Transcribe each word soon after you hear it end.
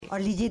और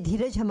लीजिए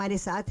धीरज हमारे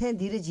साथ हैं।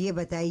 धीरज ये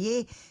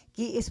बताइए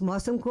कि इस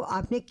मौसम को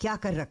आपने क्या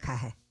कर रखा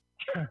है?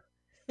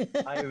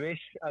 आई विश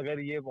अगर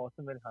ये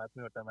मौसम मेरे हाथ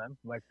में होता मैम,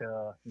 बट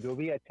जो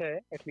भी अच्छा है,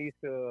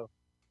 at least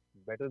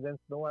better than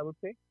snow I would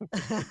say.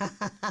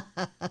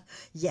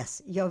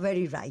 Yes, you are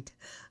very right.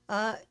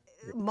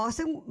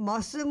 मौसम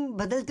मौसम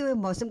बदलते हुए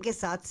मौसम के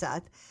साथ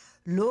साथ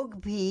लोग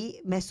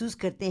भी महसूस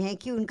करते हैं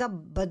कि उनका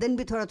बदन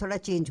भी थोड़ा थोड़ा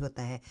चेंज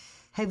होता है।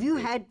 Have you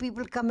had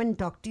people come and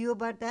talk to you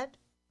about that?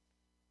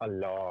 A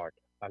lot,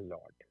 a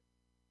lot.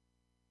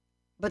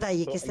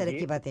 बताइए तो किस तरह ये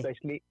की बातें।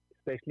 स्पेशली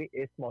स्पेशली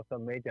इस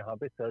मौसम में जहाँ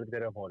पे सर्द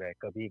गर्म हो रहा है,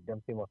 कभी एकदम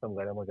से मौसम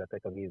गर्म हो जाता है,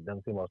 कभी एकदम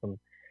से मौसम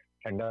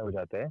ठंडा हो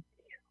जाता है,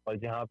 और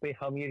जहाँ पे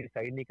हम ये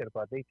डिसाइड नहीं कर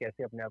पाते कि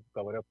कैसे अपने आप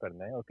को कवर अप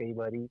करना है। और कई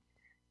बारी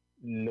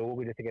लोगों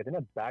को जैसे कहते हैं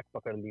ना, बैक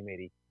पकड़ ली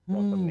मेरी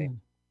मौसम ने। हम्म।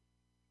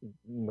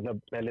 मतलब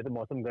पहले तो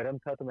मौसम गर्म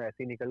था तो मैं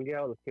ऐसे ही निकल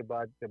गया, और उसके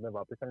बाद जब मैं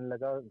वापस आने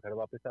लगा, घर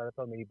वापस आ रहा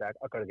था, और मेरी बैक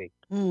अकड़ गई।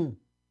 हम्म।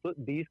 तो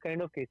these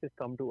kind of cases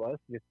come to us,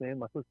 जिसमें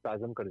मसल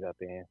स्पैज्म कर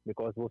जाते हैं,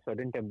 बिकॉज वो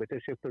सडन टेम्परेचर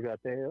शिफ्ट हो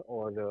जाते हैं,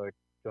 और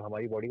जो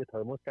हमारी बॉडी का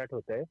थर्मोस्टेट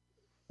होता है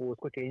वो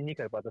उसको चेंज नहीं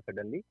कर पाता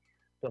सडनली।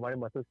 तो हमारे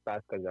मसल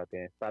स्पैज कर जाते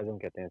हैं, स्पैज्म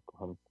कहते हैं इसको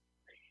हम।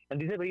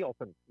 And this is very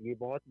often, ये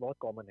बहुत बहुत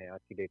कॉमन है आज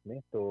की डेट में।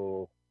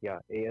 तो या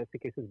ऐसे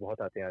केसेस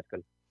बहुत आते हैं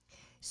आजकल।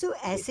 सो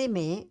जी ऐसे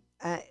में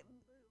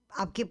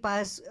आपके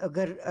पास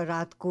अगर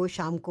रात को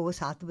शाम को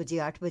 7 बजे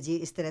 8 बजे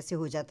इस तरह से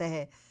हो जाता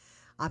है,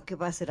 आपके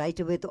पास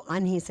राइट अवे तो आ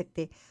नहीं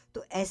सकते,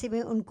 तो ऐसे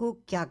में उनको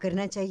क्या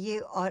करना चाहिए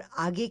और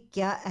आगे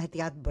क्या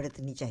एहतियात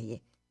बरतनी चाहिए?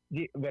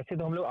 जी, वैसे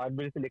तो हम लोग 8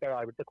 बजे से लेकर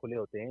 8 बजे तक खुले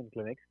होते हैं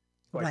क्लिनिक्स।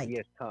 But right.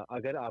 यस, हाँ,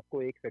 अगर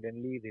आपको एक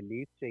सडनली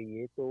रिलीफ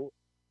चाहिए तो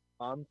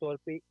आमतौर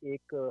पे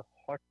एक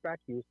हॉट पैक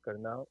यूज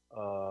करना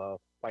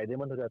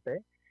फायदेमंद हो जाता है,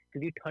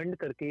 क्योंकि ठंड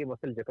करके ये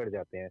मसल जकड़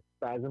जाते हैं,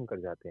 स्पैज्म कर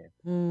जाते हैं।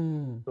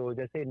 हम्म। तो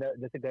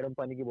जैसे गर्म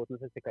पानी की बोतल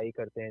से सिकाई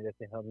करते हैं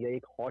जैसे हम, या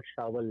एक हॉट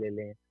शावर ले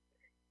लें,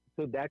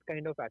 so that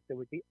kind of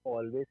activity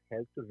always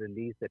help to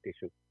release the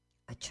tissue,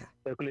 अच्छा।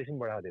 सर्कुलेशन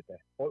बढ़ा देता है।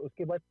 और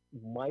उसके बाद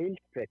mild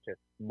stretches,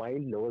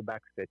 mild lower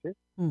back stretches,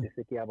 hmm.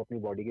 जैसे कि आप अपनी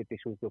बॉडी के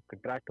टिश्यूज जो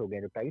कंट्रैक्ट हो गए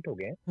हैं, जो टाइट हो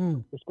गए हैं,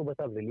 हम्म। उसको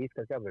बस आप रिलीज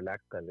करके आप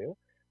रिलैक्स कर रहे हो।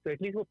 तो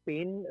एटलीस्ट वो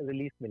पेन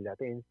रिलीफ मिल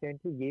जाता है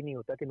इंस्टेंटली। ये नहीं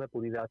होता कि मैं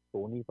पूरी रात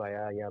सो नहीं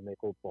पाया, या मेरे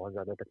को बहुत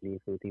ज्यादा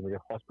तकलीफ हुई थी, मुझे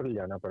हॉस्पिटल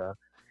जाना पड़ा,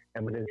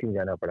 इमरजेंसी में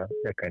जाना पड़ा,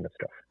 that kind of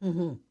stuff.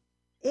 Hmm.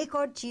 एक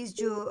और चीज़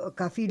जो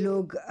काफ़ी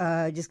लोग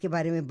जिसके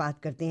बारे में बात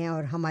करते हैं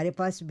और हमारे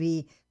पास भी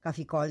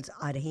काफ़ी कॉल्स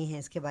आ रहे हैं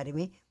इसके बारे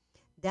में,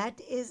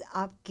 दैट इज़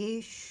आपके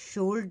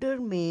शोल्डर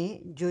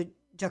में जो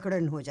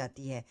जकड़न हो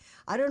जाती है।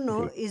 आई डोंट नो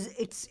जी, इज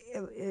इट्स,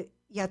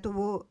 या तो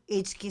वो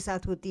एज के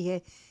साथ होती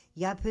है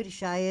या फिर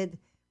शायद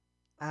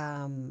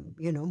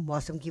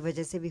मौसम की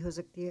वजह से भी हो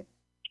सकती है।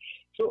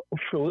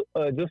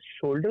 जो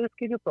शोल्डर्स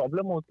की जो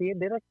प्रॉब्लम होती है,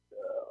 देर आर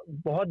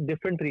बहुत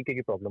डिफरेंट तरीके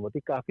की प्रॉब्लम होती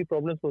है। काफी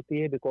प्रॉब्लम्स होती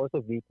है because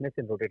of weakness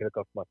in rotator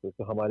cuff muscles.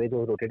 तो हमारे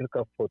जो रोटेटर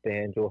कफ होते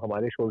हैं, जो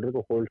हमारे शोल्डर को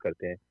होल्ड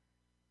करते हैं,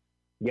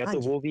 या हाँ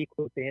तो जी। वो वीक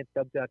होते हैं,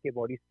 तब जाके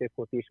बॉडी स्टिफ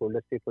होती है, शोल्डर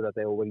स्टिफ हो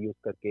जाता है ओवर यूज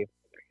करके।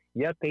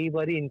 या कई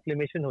बार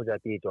इन्फ्लेमेशन हो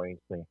जाती है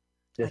जॉइंट्स में।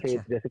 जैसे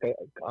अच्छा। जैसे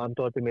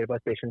आमतौर पे मेरे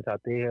पास पेशेंट्स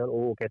आते हैं और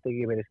वो कहते हैं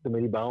कि मेरे से तो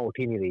मेरी बाँह उठ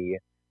ही नहीं रही है,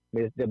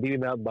 मेरे जब भी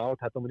मैं बाँह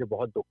उठाता हूँ मुझे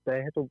बहुत दुखता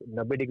है। तो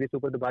 90 डिग्री से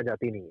ऊपर तो बाँह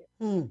जाती नहीं है।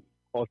 हम्म।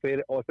 और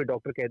फिर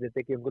डॉक्टर कह देते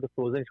हैं कि उनको तो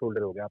फ्रोजन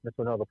शोल्डर हो गया। आपने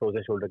सुना होगा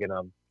फ्रोजन शोल्डर के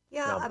नाम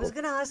या नाम आई वाज को।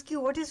 Gonna ask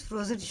you what is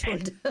frozen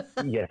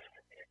shoulder? Yes.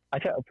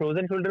 अच्छा,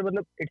 फ्रोजन शोल्डर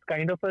मतलब इट्स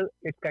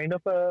काइंड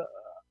ऑफ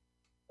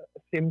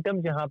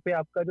सिम्टम जहाँ पे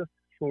आपका जो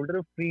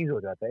शोल्डर फ्रीज हो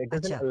जाता है, इट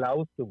डजंट अच्छा।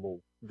 Allows to move.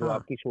 जो हाँ।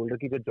 आपकी शोल्डर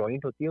की जो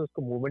जॉइंट होती है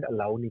उसको मूवमेंट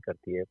अलाउ नहीं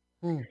करती है।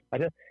 हम्म।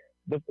 अच्छा,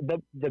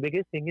 the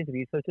biggest thing is,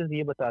 researchers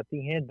ये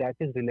बताती हैं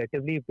that is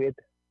relatively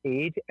with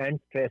age and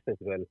stress as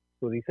well.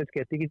 तो रिसर्च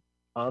कहती है कि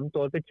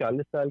आमतौर पे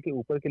 40 साल के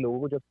ऊपर के लोगों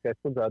को जब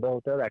स्ट्रेसफुल ज्यादा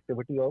होता है और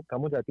एक्टिविटी और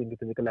कम हो जाती है उनकी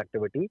फिजिकल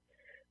एक्टिविटी,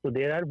 तो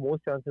there are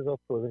most chances of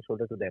frozen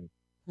shoulder to them.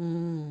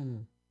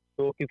 Hmm.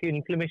 तो क्योंकि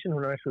इन्फ्लेमेशन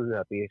होना शुरू हो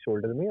जाती है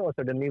शोल्डर में, और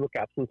सडनली वो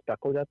कैप्सूल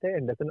स्टक हो जाते हैं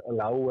and doesn't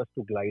allow us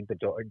to glide the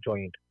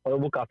joint, और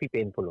वो काफी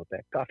पेनफुल होता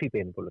है, काफी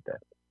पेनफुल होता है।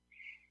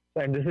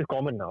 And this is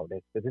common now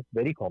days, this is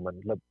very common.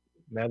 मतलब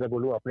मैं अगर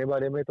बोलूँ अपने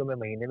बारे में, तो मैं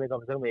महीने में कम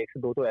से कम 1 से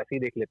 2 तो ऐसे ही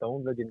देख लेता हूँ,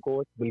 मतलब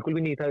जिनको बिल्कुल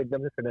भी नहीं था,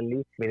 एकदम से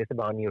सडनली मेरे से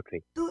बाहर नहीं उठ रही।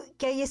 तो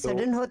क्या ये तो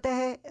सडन होता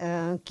है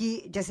कि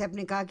जैसे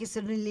आपने कहा कि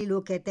सडनली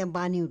लोग कहते हैं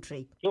बांह नहीं उठ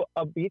रही? तो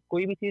अब ये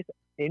कोई भी चीज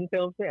इन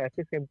टर्म्स में,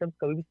 ऐसे सिम्टम्स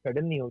कभी भी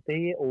सडन नहीं होते,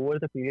 ये ओवर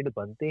द पीरियड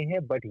बनते हैं।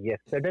 But yes,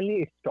 suddenly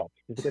it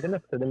stops, जिसे कहते हैं ना,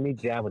 सडनली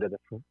जैम हो जाता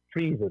है,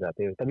 फ्रीज हो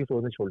जाते हैं, तभी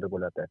फ्रोजन शोल्डर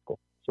बोला जाता है इसको।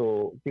 सो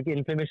क्योंकि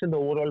इन्फ्लेमेशन तो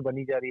ओवरऑल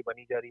बनी जा रही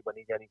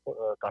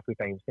काफी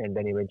टाइम से, and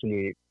then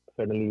eventually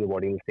suddenly your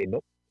body will say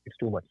no, it's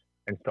too much,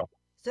 and stop.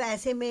 तो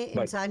ऐसे में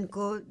बट इंसान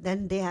को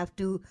then they have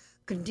to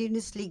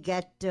continuously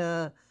gate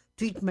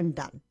treatment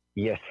done.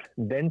 yes,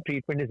 then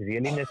treatment is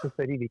really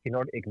necessary. We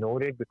cannot ignore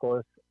it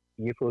because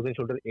ये frozen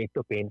shoulder एक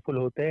तो painful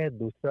होता है,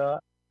 दूसरा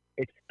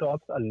it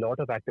stops a lot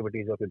of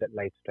activities of your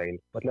lifestyle.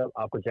 मतलब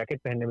आपको jacket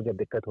पहनने में जब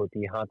दिक्कत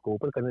होती है, हाथ को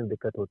ऊपर करने में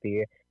दिक्कत होती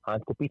है, हाथ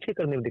को पीछे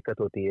करने में दिक्कत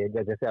होती है,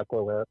 जैसे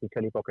आपको अगर पीछे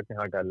वाली पॉकेट में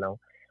हाथ डालना हो,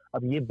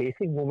 अब ये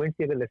बेसिक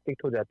मूवमेंट्स अगर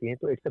रेस्ट्रिक्ट हो जाती हैं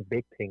तो it's a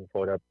big thing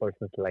for a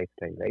personal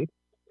lifestyle, right?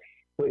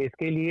 तो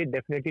इसके लिए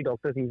डेफिनेटली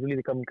डॉक्टर्स यूजुअली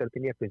रिकमेंड करते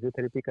हैं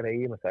फिजियोथेरेपी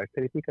कराइए, मसाज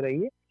थेरेपी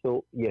कराइए.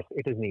 So yes,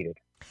 it is needed.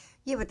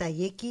 ये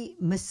बताइए कि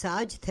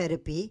मसाज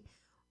थेरेपी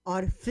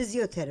और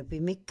फिजियोथेरेपी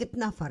में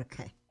कितना फर्क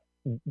है?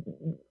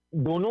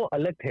 दोनों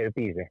अलग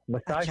थेरेपीज है.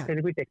 मसाज अच्छा।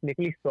 Therapy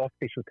technically soft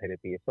tissue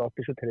therapy है. सॉफ्ट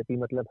टिश्यू थेरेपी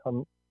मतलब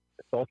हम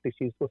सॉफ्ट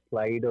टिश्यूज को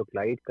स्लाइड और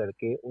ग्लाइड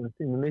करके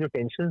उनसे उनमें जो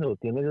टेंशन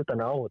होती है, उनमें जो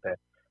तनाव होता है,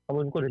 हम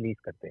उनको रिलीज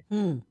करते हैं.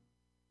 हम्म।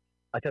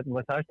 अच्छा,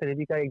 मसाज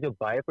थेरेपी का एक जो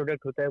बाय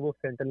प्रोडक्ट होता है वो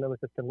सेंट्रल नर्वस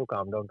सिस्टम को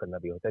काम डाउन करना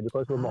भी होता है,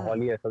 बिकॉज वो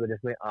माहौल ही हाँ। ऐसा होता है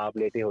जिसमें आप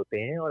लेटे होते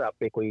हैं और आप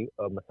पे कोई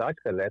मसाज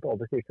कर रहा है, तो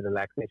obviously it's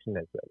relaxation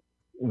as well.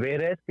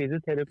 Where as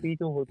physiotherapy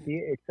जो होती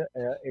है,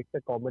 it's a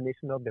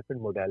combination of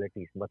different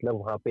modalities. मतलब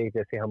वहाँ पे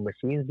जैसे हम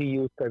मशीन्स भी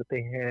यूज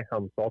करते हैं,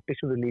 हम सॉफ्ट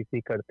टिश्यू रिलीज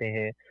भी करते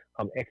हैं,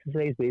 हम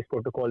एक्सरसाइज बेस्ड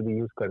प्रोटोकॉल भी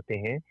यूज करते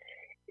हैं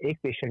एक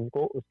पेशेंट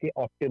को उसके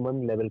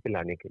ऑप्टिमम लेवल पे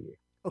लाने के लिए.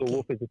 तो ओके।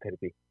 वो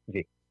फिजियोथेरेपी.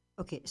 जी.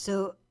 ओके,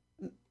 सो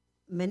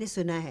मैंने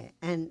सुना है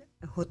एंड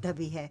होता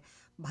भी है,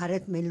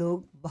 भारत में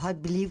लोग बहुत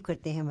बिलीव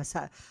करते हैं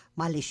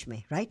मालिश में,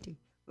 राइट?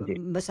 जी.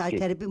 मसाज जी.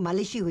 थेरेपी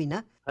मालिश ही हुई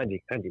ना? हाँ जी.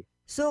 हाँ जी.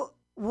 सो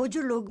वो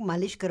जो लोग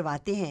मालिश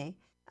करवाते हैं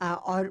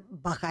और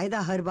बाकायदा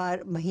हर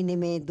बार महीने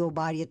में 2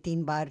 बार या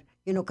 3 बार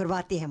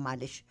करवाते हैं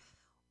मालिश,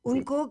 जी.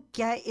 उनको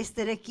क्या इस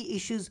तरह की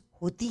इश्यूज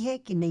होती है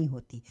कि नहीं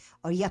होती,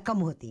 और या कम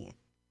होती हैं?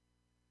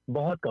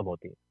 बहुत कम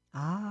होती है.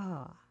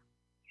 आ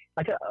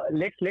अच्छा,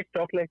 लेट्स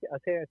टॉक लाइक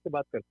ऐसे ऐसे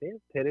बात करते हैं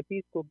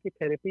थेरेपीज को, कि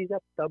थेरेपीज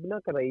आप तब ना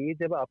कराइए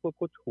जब आपको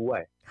कुछ हुआ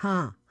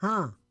हाँ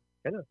हाँ,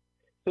 है ना.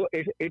 So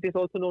it is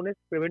also known as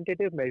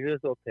preventive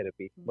measures of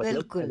therapy. मतलब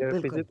बिल्कुल अगर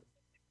बिल्कुल।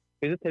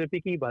 फिजियोथेरेपी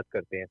की बात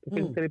करते हैं, तो हम्म।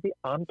 फिजियोथेरेपी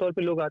आमतौर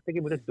पे लोग आते हैं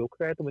कि मुझे दुख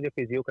रहा है तो मुझे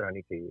फिजियो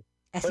करानी चाहिए.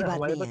 ऐसी पर बात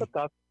हमारे नहीं पास है। तो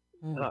काफी,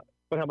 हम्म। हाँ,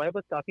 पर हमारे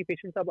पास काफी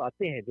पेशेंट्स अब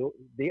आते हैं जो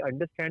they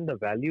understand the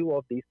value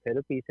of these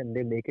therapies and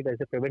they make it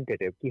as a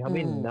preventive, कि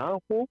हमें हम्म। ना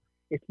हो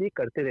इसलिए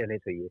करते रहने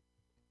चाहिए.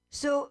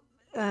 सो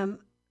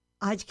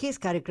आज के इस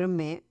कार्यक्रम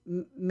में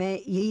मैं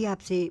यही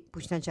आपसे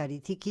पूछना चाह रही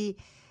थी कि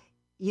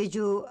ये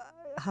जो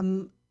हम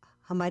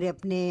हमारे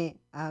अपने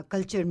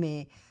कल्चर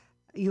में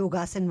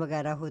योगासन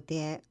वगैरह होते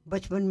हैं,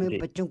 बचपन में जी.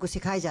 बच्चों को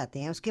सिखाए जाते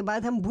हैं, उसके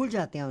बाद हम भूल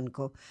जाते हैं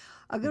उनको।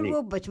 अगर जी.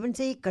 वो बचपन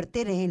से ही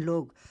करते रहें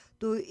लोग,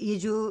 तो ये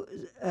जो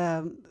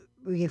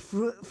ये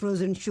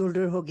फ्रोजन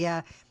शोल्डर हो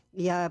गया,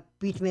 या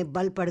पीठ में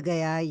बल पड़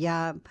गया,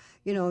 या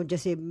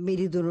जैसे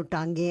मेरी दोनों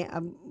टांगें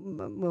अब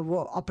वो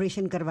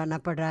ऑपरेशन करवाना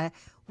पड़ रहा है,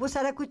 वो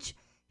सारा कुछ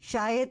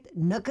शायद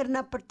न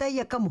करना पड़ता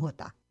या कम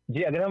होता।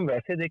 जी, अगर हम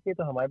वैसे देखें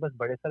तो हमारे पास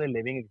बड़े सारे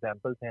लिविंग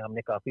एग्जांपल्स हैं.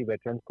 हमने काफी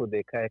वेटरन्स को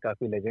देखा है,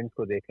 काफी लेजेंड्स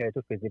को देखा है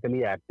जो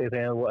फिजिकली एक्टिव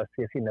हैं. वो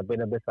 80-80,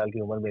 90-90 साल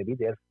की उम्र में भी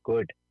they are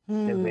good, they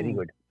are very hmm.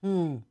 Good.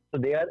 Hmm. तो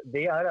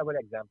they are our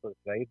examples,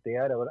 right. They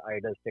are our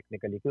idols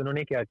technically. कि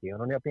उन्होंने क्या किया,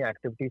 उन्होंने अपनी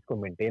एक्टिविटीज को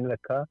मेंटेन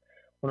रखा,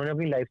 उन्होंने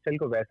अपनी लाइफस्टाइल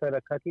को वैसा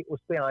रखा कि उस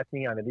पर आंच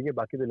नहीं आने दीजिए,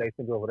 बाकी तो लाइफ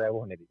में जो हो रहा है वो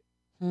होने दीजिए.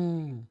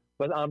 हम्म।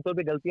 बस आमतौर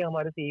पे गलतियां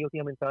हमारे से यही होती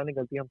है, हम इंसान है,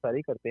 गलतियां हम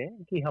सारी करते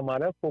हैं कि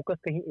हमारा फोकस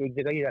कहीं एक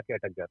जगह ही जाके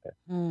अटक जाता है.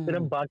 फिर हम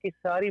हम्म। बाकी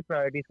सारी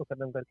प्रायोरिटीज को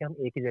खत्म करके हम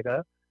एक ही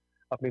जगह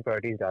अपनी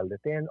प्रायोरिटीज डाल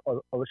देते हैं.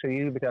 और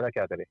शरीर बेचारा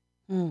क्या करे.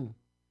 हम्म।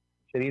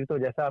 शरीर तो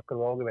जैसा आप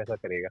करवाओगे वैसा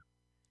करेगा.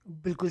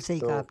 बिल्कुल सही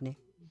तो कहा आपने।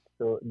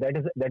 तो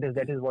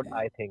that is what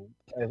I think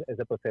as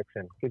a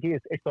perception, क्योंकि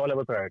इट्स ऑल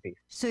अबाउट प्रायोरिटीज.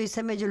 सो इस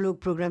समय जो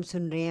लोग प्रोग्राम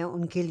सुन रहे हैं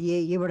उनके लिए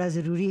ये बड़ा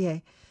ज़रूरी है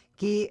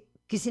कि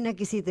किसी न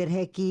किसी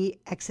तरह की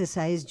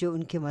एक्सरसाइज जो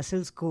उनके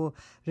मसल्स को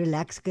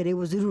रिलैक्स करे,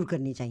 वो ज़रूर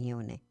करनी चाहिए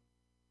उन्हें।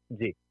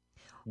 जी,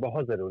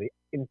 बहुत जरूरी.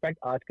 इनफैक्ट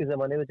आज के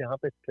जमाने में जहाँ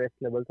पे stress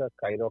levels are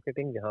sky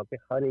rocketing, जहाँ पे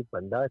हर एक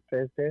बंदा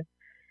स्ट्रेस्ड है,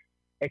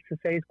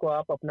 एक्सरसाइज को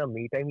आप अपना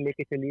मी टाइम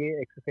लेके चलिए,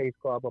 एक्सरसाइज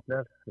को आप अपना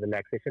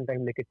रिलैक्सेशन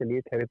टाइम लेके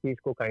चलिए, थेरेपीज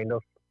को kind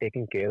of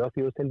taking care of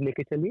yourself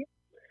लेके चलिए.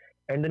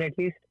 एंड देन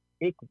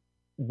एटलीस्ट एक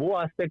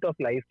वो एस्पेक्ट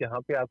ऑफ लाइफ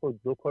जहाँ पे आपको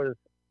दुख और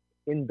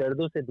इन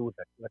दर्दों से दूर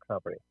रखना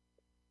पड़े.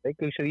 लाइक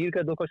क्योंकि शरीर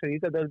का दुख और शरीर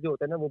का दर्द जो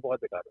होता है ना, वो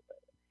बहुत बेकार होता है.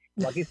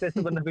 बाकी स्ट्रेस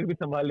तो बंदा फिर भी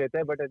संभाल लेता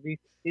है, बट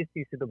एटलीस्ट इस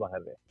चीज से तो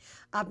बाहर रहे.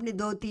 आपने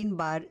 2-3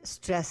 बार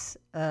स्ट्रेस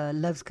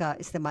लफ्ज़ का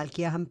इस्तेमाल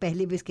किया, हम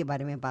पहले भी इसके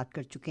बारे में बात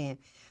कर चुके हैं।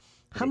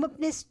 जी. हम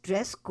अपने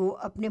स्ट्रेस को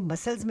अपने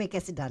मसल्स में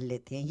कैसे डाल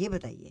लेते हैं, ये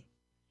बताइए।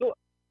 तो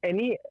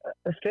any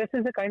stress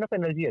is a kind of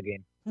energy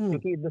again, hmm.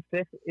 क्योंकि the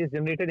stress is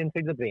generated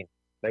inside the brain,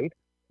 right.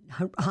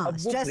 हाँ, अब वो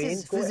स्ट्रेस ब्रेन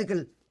इज को,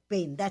 physical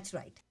pain, that's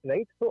right.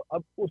 Right, तो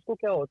अब उसको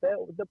क्या होता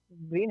है, the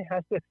brain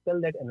has to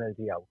expel that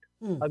energy out.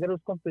 हम्म। अगर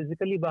उसको हम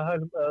फिजिकली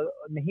बाहर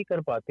नहीं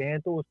कर पाते हैं,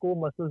 तो उसको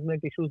मसल्स में,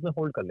 टिश्यूज में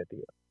होल्ड कर लेती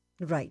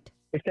है. Right.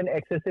 It's an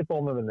excessive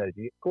form of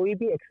energy. कोई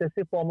भी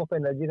एक्सेसिव फॉर्म ऑफ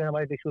एनर्जी अगर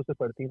हमारे टिश्यूज पे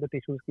पड़ती है, तो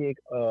टिश्यूज की एक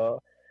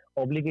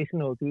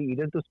ऑब्लिगेशन होती है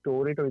इधर टू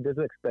स्टोर इट और इधर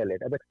टू एक्सपेल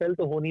इट. अब एक्सपेल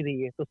तो हो नहीं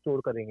रही है, तो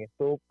स्टोर करेंगे.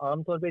 तो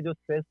आमतौर पे जो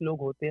स्ट्रेस लोग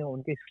होते हैं,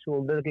 उनके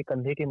शोल्डर के,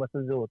 कंधे के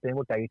मसल्स जो होते हैं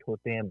वो टाइट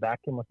होते हैं, बैक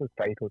के मसल्स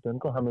टाइट होते हैं,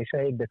 उनको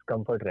हमेशा एक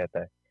डिस्कम्फर्ट रहता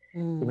है कि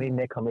मेरी हम्म।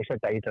 नेक हमेशा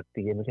टाइट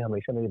रखती है, मुझे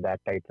हमेशा मेरी बैक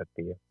टाइट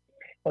रखती है.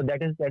 और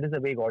that is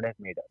the way God has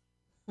made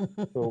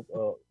us. तो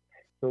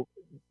तो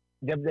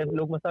जब जब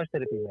लोग मसाज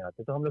थेरेपी में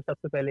आते हैं, तो हम लोग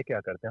सबसे पहले क्या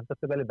करते हैं, हम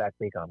सबसे पहले बैक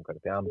पे ही काम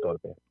करते हैं आमतौर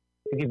पे,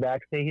 क्योंकि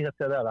बैक से ही सबसे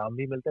ज्यादा आराम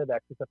भी मिलता है,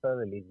 बैक से सबसे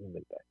ज्यादा रिलीज भी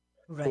मिलता है.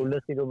 राइट।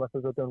 शोल्डर्स के जो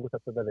मसल्स होते हैं उनको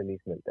सबसे ज्यादा रिलीज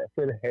मिलता है.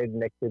 फिर हेड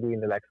नेक पे भी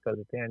रिलैक्स कर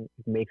देते हैं, and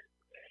it makes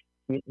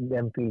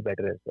them feel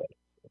better as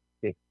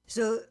well.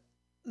 सो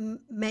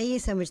मैं ये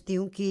समझती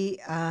हूँ कि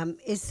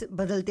इस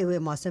बदलते हुए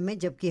मौसम में,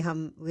 जबकि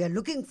हम we are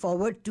looking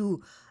forward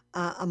to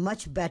a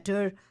much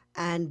better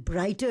and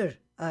brighter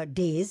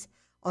days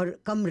और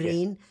कम yes,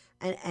 rain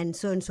and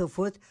so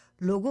fourth,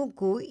 लोगों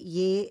को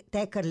ये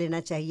तय कर लेना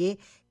चाहिए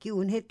कि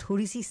उन्हें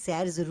थोड़ी सी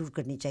सैर ज़रूर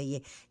करनी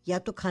चाहिए, या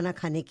तो खाना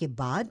खाने के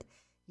बाद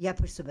या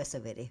फिर सुबह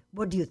सवेरे.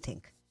 What do you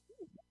think?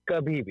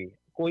 कभी भी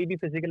कोई भी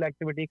फिजिकल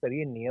एक्टिविटी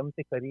करिए, नियम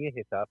से करिए,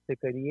 हिसाब से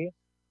करिए,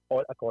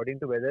 और according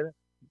to weather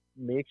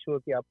make sure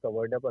कि आप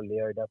कवर्ड अप और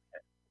लेयर्ड अप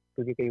है।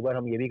 क्योंकि कई बार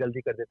हम ये भी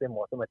गलती कर देते हैं,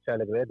 मौसम अच्छा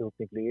लग रहा है, धूप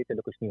निकली है,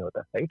 चलो कुछ नहीं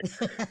होता, राइट?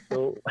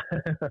 तो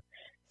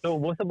तो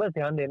वो सब बस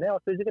ध्यान देना है, और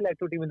फिजिकल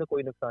एक्टिविटी में तो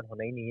कोई नुकसान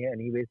होना ही नहीं है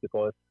anyways,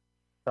 because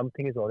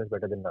something is always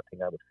better than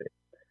nothing, I would से।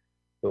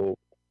 तो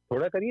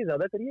थोड़ा करिए,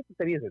 ज्यादा करिए, तो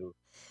करिए जरूर।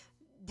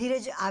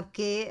 धीरज,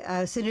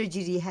 आपके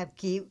सिनर्जी रिहैब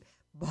की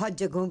बहुत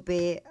जगहों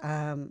पे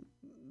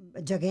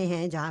जगह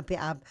हैं जहाँ पे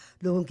आप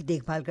लोगों की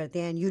देखभाल करते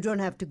हैं, and you don't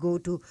have to go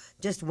to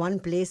just one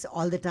place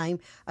all the time.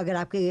 अगर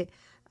आपके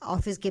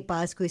ऑफिस के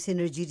पास कोई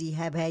सिनर्जी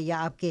रिहैब है या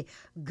आपके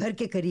घर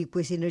के करीब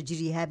कोई synergy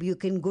rehab, you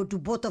can go to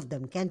both of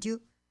them, cantt you?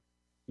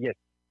 Yes,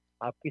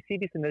 आप किसी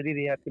भी सिनर्जी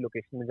रिहैब की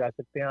लोकेशन में जा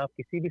सकते हैं। आप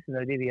किसी भी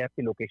सिनर्जी रिहैब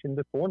की लोकेशन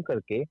पे फोन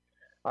करके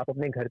आप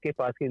अपने घर के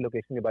पास की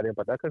लोकेशन के बारे में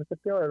पता कर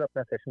सकते हैं और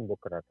अपना सेशन बुक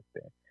करा सकते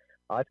हैं।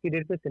 आज की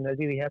डेट में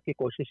सिनर्जी रिहैब की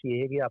कोशिश ये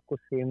है कि आपको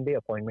सेम डे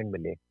अपॉइंटमेंट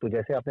मिले। तो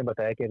जैसे आपने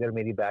बताया कि अगर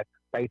मेरी बैक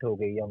टाइट हो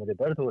गई या मुझे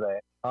दर्द हो रहा है,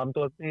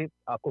 आमतौर पे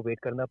आपको वेट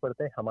करना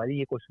पड़ता है। हमारी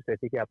ये कोशिश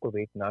रहती है कि आपको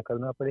वेट ना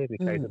करना पड़े। We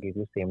try to give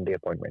you same day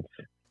appointment.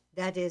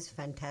 That is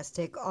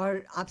fantastic.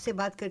 और आपसे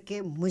बात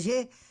करके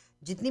मुझे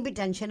जितनी भी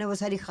टेंशन है वो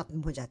सारी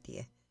ख़त्म हो जाती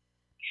है.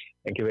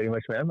 Thank you very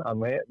much ma'am.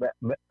 I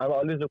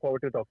always look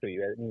forward to talk to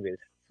you anyways.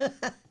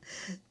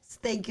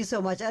 Thank you so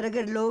much. और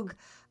अगर लोग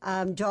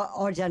जो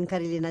और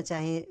जानकारी लेना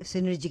चाहें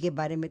सिनर्जी के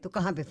बारे में, तो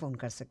कहाँ पे फ़ोन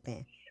कर सकते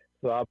हैं?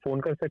 तो आप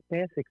फोन कर सकते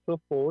हैं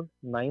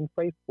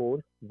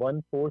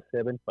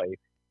 604-954-1475।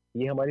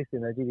 ये हमारी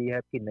सिनर्जी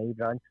रिहैब की नई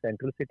ब्रांच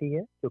सेंट्रल सिटी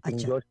है, जो किंग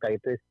अच्छा. जॉर्ज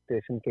टाइटवे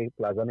स्टेशन के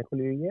प्लाजा में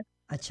खुली हुई है।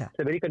 अच्छा.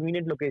 It's very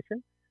convenient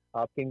location.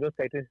 आप किंग जॉर्ज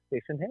टाइटवे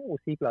स्टेशन है,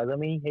 उसी प्लाजा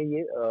में ही है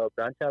ये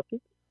ब्रांच आपकी।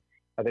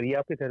 अगर ये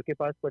आपके घर के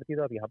पास पड़ती है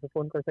तो आप यहाँ पे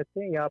फोन कर सकते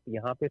हैं, या आप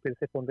यहाँ पे फिर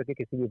से फोन करके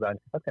किसी भी ब्रांच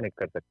के साथ कनेक्ट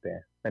कर सकते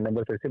हैं। मैं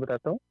नंबर फिर से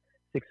बताता हूँ,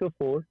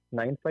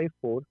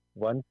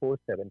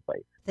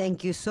 604-954-1475।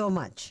 Thank you so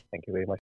much. Thank you very much.